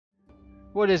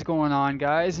What is going on,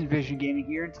 guys? Envision Gaming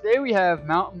here, and today we have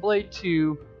Mountain Blade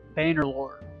 2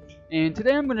 Bannerlord. And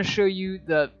today I'm going to show you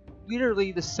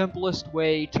literally the simplest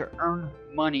way to earn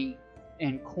money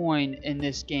and coin in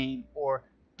this game, or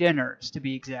dinners to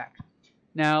be exact.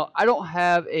 Now, I don't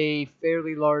have a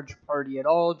fairly large party at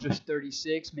all, just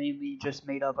 36, mainly just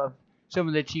made up of some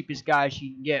of the cheapest guys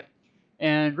you can get.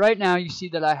 And right now you see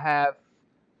that I have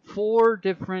 4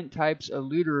 different types of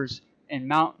looters and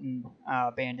mountain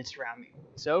bandits around me.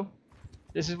 So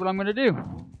this is what I'm gonna do.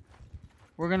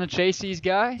 We're gonna chase these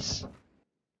guys.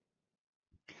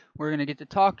 We're gonna get to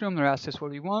talk to them. They're asking us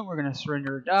what we want. We're gonna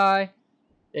surrender or die.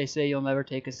 They say you'll never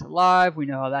take us alive. We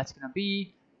know how that's gonna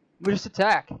be. We just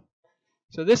attack.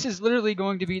 So this is literally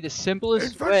going to be the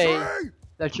simplest way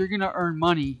that you're gonna earn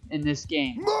money in this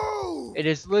game. It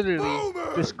is literally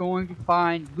just going to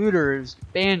find looters,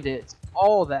 bandits,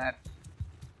 all that,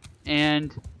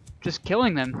 and just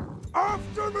killing them.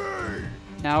 After me!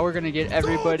 Now we're gonna get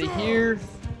everybody here.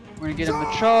 We're gonna get them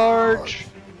to charge.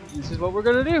 This is what we're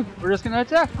gonna do. We're just gonna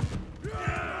attack.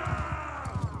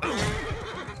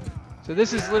 So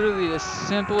this is literally the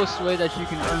simplest way that you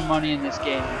can earn money in this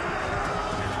game.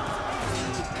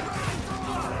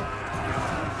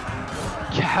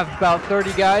 You have about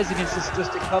 30 guys against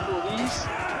just a couple of these,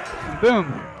 and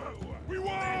boom.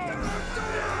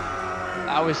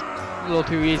 That was a little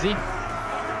too easy.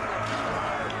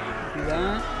 Do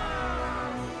that.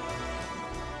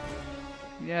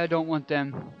 Yeah, I don't want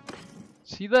them.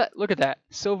 See that? Look at that.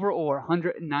 Silver ore,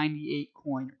 198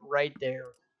 coin right there.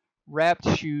 Wrapped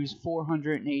shoes,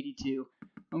 482.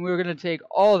 And we're going to take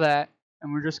all that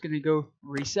and we're just going to go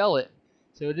resell it.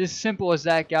 So it is simple as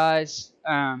that, guys.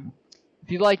 If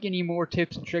you like any more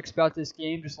tips and tricks about this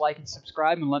game, just like and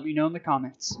subscribe and let me know in the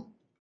comments.